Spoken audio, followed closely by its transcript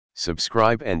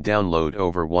Subscribe and download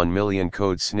over 1 million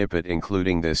code snippet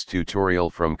including this tutorial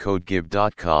from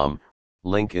codegive.com,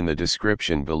 link in the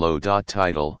description below.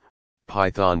 Title,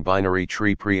 Python binary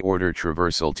tree pre-order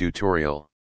traversal tutorial.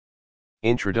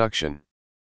 Introduction.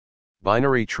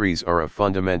 Binary trees are a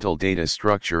fundamental data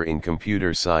structure in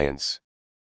computer science.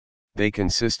 They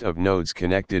consist of nodes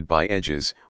connected by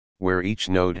edges, where each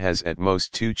node has at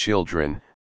most two children,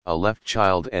 a left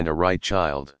child and a right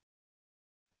child.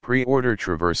 Preorder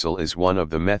traversal is one of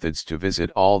the methods to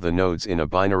visit all the nodes in a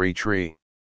binary tree.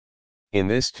 In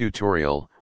this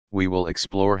tutorial, we will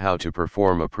explore how to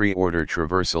perform a preorder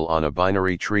traversal on a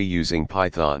binary tree using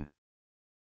Python.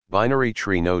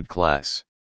 BinaryTreeNode class.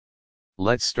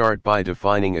 Let's start by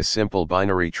defining a simple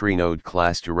BinaryTreeNode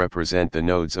class to represent the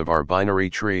nodes of our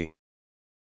binary tree.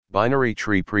 Binary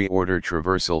tree preorder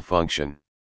traversal function.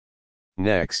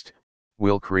 Next,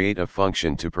 we'll create a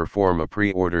function to perform a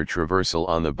preorder traversal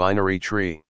on the binary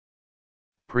tree.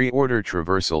 Preorder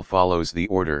traversal follows the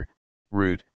order,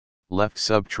 root, left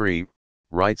subtree,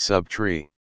 right subtree.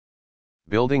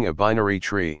 Building a binary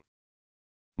tree.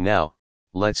 Now,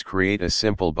 let's create a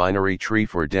simple binary tree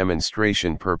for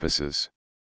demonstration purposes.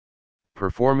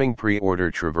 Performing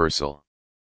preorder traversal.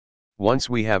 Once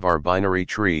we have our binary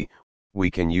tree, we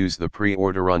can use the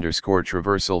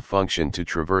preorder_traversal function to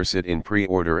traverse it in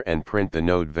preorder and print the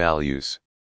node values.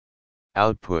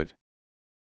 Output.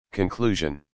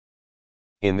 Conclusion.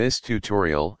 In this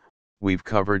tutorial, we've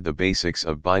covered the basics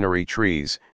of binary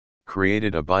trees,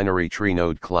 created a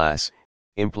BinaryTreeNode class,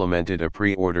 implemented a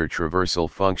preorder traversal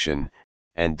function,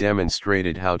 and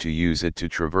demonstrated how to use it to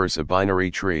traverse a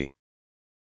binary tree.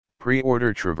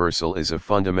 Preorder traversal is a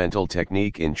fundamental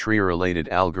technique in tree-related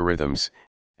algorithms,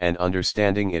 and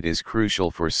understanding it is crucial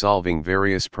for solving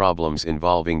various problems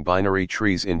involving binary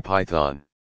trees in Python.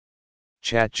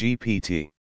 ChatGPT.